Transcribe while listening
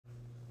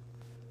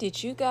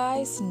Did you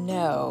guys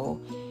know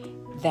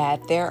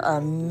that there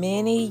are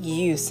many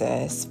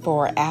uses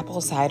for apple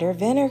cider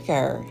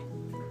vinegar?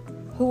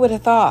 Who would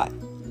have thought?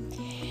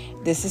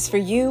 This is for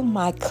you,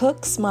 my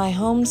cooks, my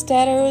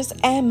homesteaders,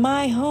 and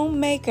my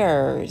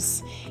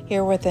homemakers.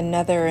 Here with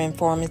another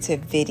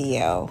informative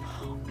video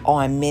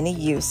on many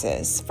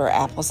uses for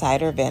apple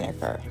cider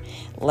vinegar.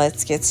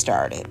 Let's get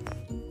started.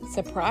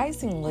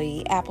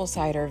 Surprisingly, apple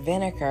cider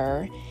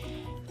vinegar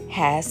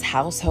has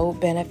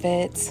household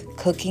benefits,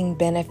 cooking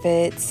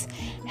benefits,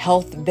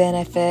 health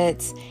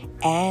benefits,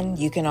 and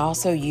you can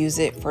also use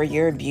it for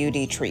your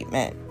beauty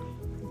treatment.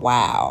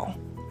 Wow.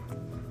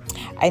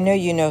 I know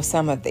you know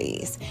some of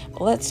these,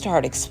 but let's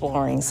start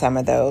exploring some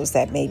of those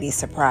that may be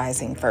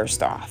surprising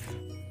first off.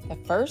 The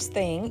first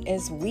thing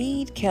is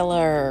weed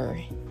killer.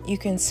 You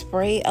can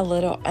spray a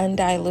little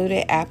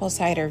undiluted apple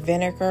cider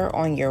vinegar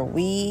on your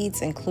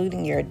weeds,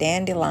 including your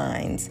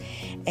dandelions,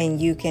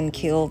 and you can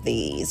kill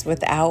these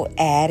without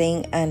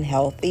adding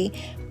unhealthy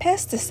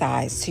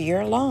pesticides to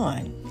your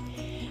lawn.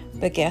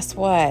 But guess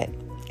what?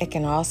 It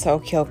can also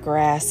kill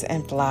grass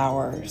and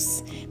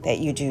flowers that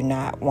you do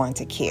not want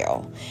to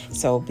kill.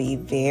 So be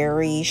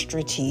very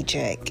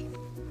strategic.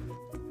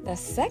 The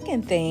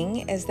second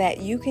thing is that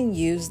you can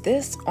use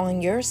this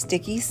on your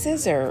sticky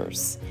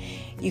scissors.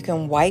 You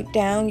can wipe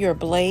down your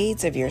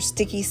blades of your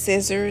sticky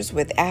scissors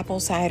with apple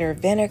cider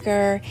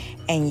vinegar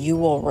and you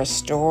will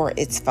restore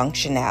its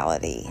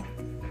functionality.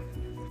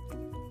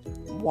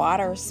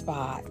 Water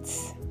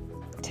spots.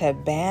 To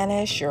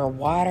banish your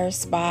water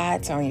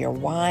spots on your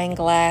wine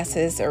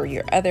glasses or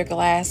your other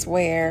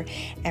glassware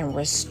and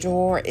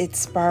restore its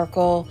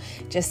sparkle,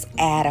 just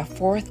add a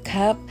 1/4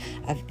 cup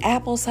of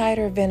apple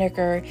cider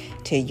vinegar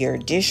to your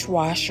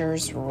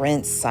dishwasher's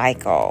rinse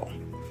cycle.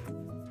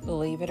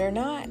 Believe it or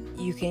not,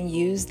 you can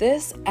use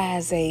this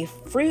as a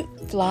fruit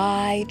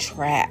fly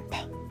trap.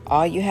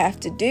 All you have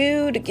to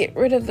do to get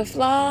rid of the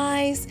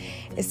flies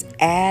is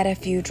add a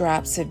few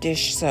drops of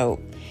dish soap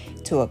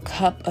to a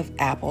cup of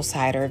apple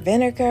cider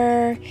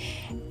vinegar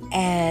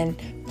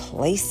and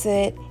place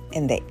it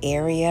in the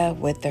area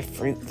with the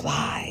fruit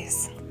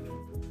flies.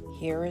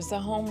 Here is a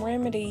home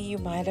remedy you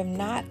might have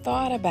not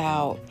thought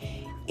about.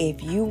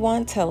 If you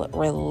want to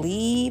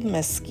relieve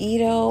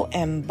mosquito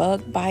and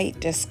bug bite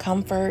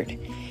discomfort,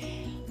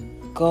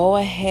 go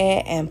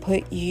ahead and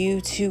put you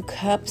 2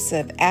 cups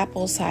of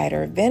apple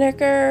cider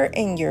vinegar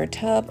in your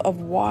tub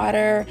of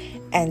water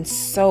and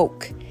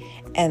soak,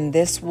 and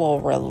this will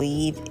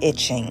relieve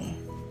itching.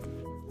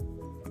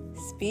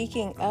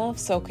 Speaking of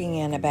soaking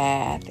in a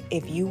bath,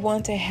 if you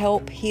want to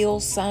help heal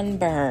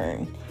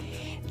sunburn,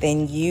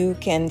 then you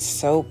can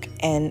soak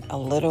in a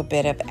little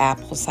bit of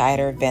apple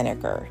cider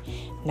vinegar.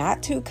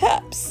 Not 2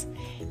 cups,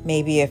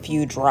 maybe a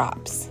few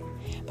drops,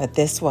 but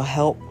this will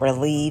help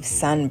relieve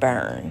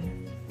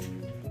sunburn.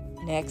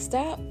 Next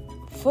up,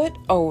 foot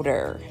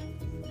odor.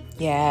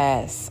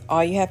 Yes,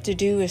 all you have to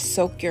do is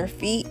soak your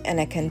feet in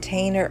a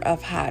container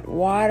of hot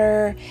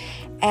water,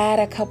 add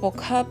a couple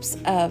cups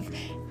of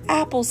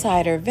apple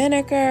cider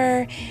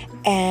vinegar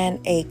and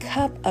a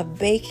cup of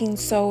baking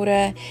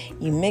soda.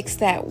 You mix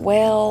that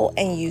well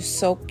and you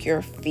soak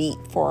your feet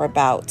for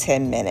about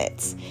 10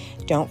 minutes.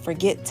 Don't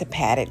forget to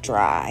pat it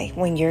dry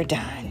when you're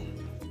done.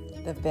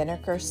 The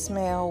vinegar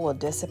smell will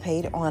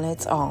dissipate on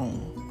its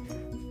own.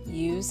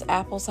 Use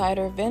apple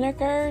cider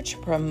vinegar to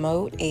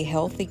promote a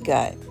healthy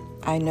gut.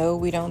 I know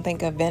we don't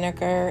think of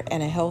vinegar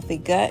and a healthy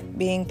gut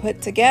being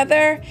put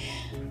together,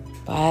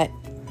 but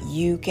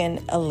you can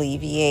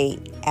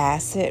alleviate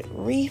acid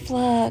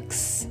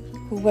reflux.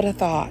 Who would have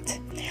thought?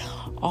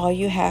 All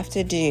you have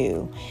to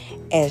do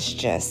is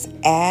just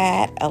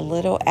add a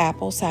little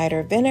apple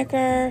cider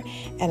vinegar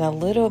and a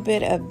little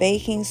bit of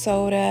baking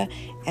soda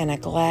and a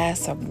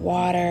glass of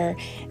water,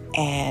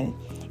 and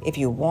if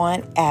you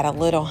want, add a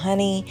little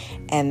honey,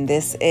 and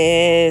this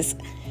is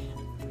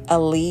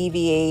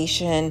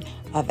alleviation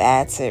of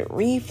acid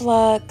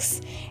reflux.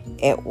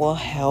 It will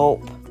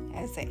help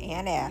as an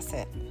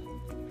antacid.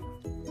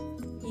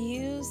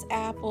 Use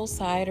apple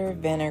cider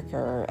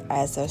vinegar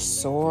as a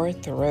sore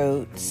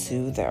throat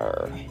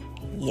soother.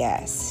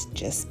 Yes,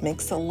 just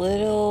mix a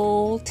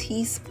little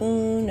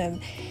teaspoon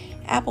of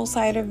apple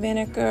cider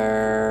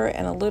vinegar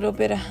and a little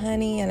bit of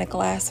honey and a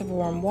glass of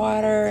warm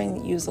water,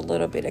 and use a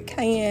little bit of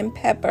cayenne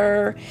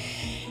pepper.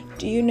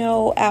 Do you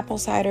know apple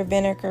cider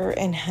vinegar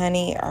and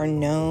honey are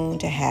known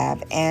to have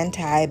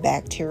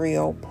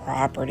antibacterial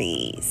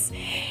properties?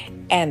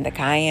 And the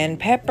cayenne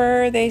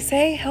pepper, they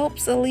say,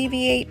 helps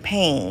alleviate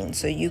pain.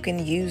 So you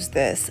can use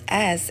this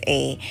as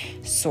a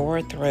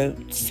sore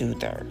throat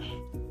soother.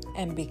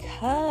 And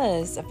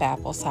because of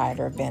apple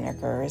cider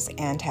vinegar's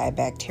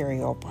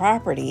antibacterial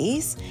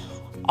properties,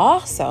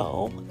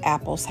 also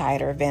apple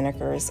cider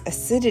vinegar's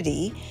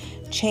acidity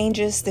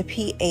changes the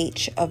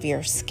pH of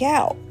your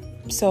scalp,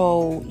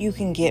 so you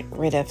can get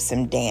rid of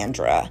some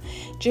dandruff.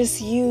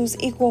 Just use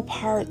equal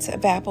parts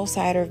of apple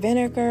cider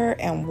vinegar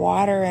and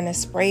water in a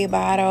spray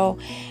bottle.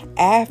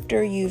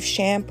 After you've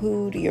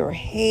shampooed your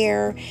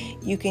hair,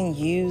 you can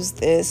use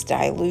this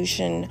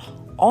dilution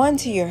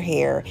onto your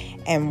hair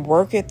and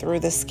work it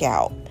through the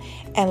scalp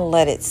and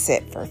let it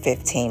sit for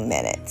 15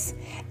 minutes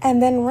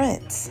and then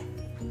rinse.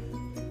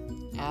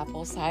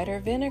 Apple cider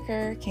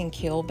vinegar can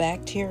kill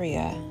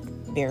bacteria,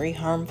 very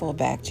harmful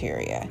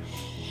bacteria.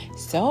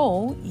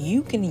 So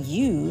you can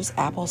use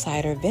apple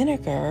cider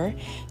vinegar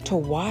to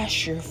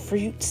wash your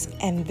fruits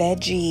and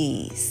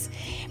veggies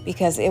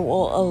because it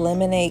will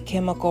eliminate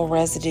chemical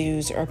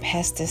residues or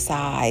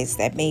pesticides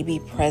that may be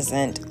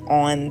present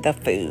on the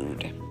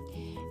food.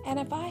 And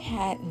if I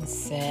hadn't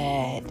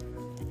said,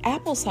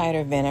 apple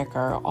cider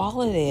vinegar,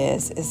 all it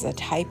is a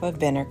type of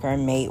vinegar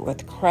made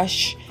with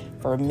crushed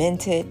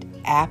fermented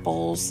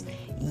apples,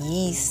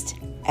 yeast,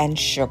 and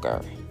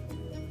sugar.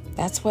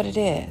 That's what it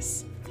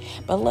is.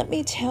 But let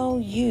me tell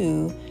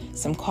you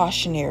some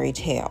cautionary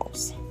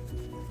tales.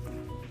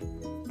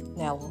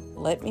 Now,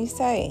 let me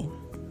say,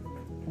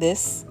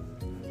 this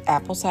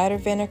apple cider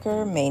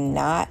vinegar may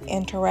not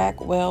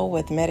interact well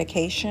with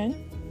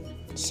medication,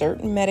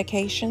 certain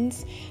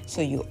medications,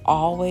 so you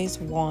always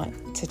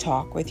want to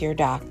talk with your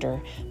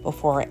doctor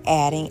before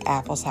adding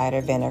apple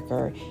cider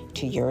vinegar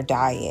to your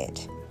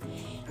diet.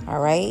 All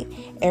right,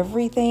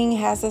 everything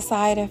has a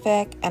side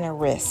effect and a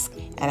risk,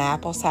 and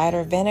apple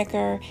cider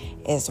vinegar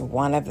is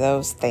one of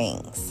those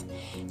things.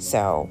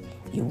 So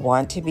you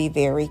want to be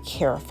very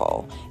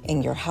careful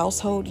in your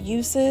household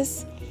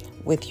uses,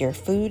 with your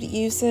food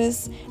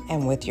uses,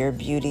 and with your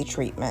beauty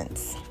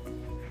treatments.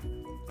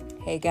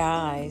 Hey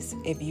guys,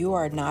 if you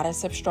are not a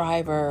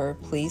subscriber,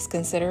 please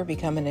consider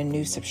becoming a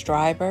new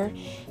subscriber,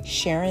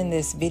 sharing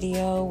this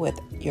video with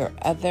your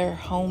other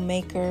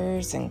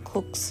homemakers and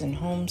cooks and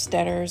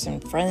homesteaders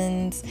and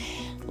friends.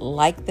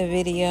 Like the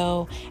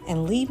video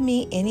and leave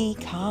me any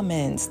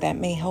comments that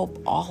may help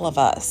all of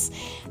us.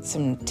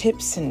 Some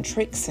tips and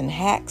tricks and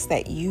hacks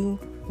that you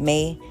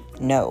may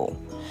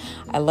know.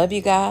 I love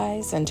you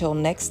guys. Until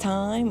next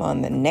time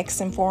on the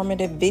next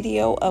informative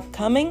video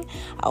upcoming,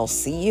 I'll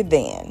see you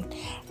then.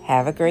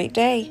 Have a great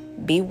day.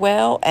 Be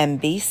well and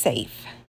be safe.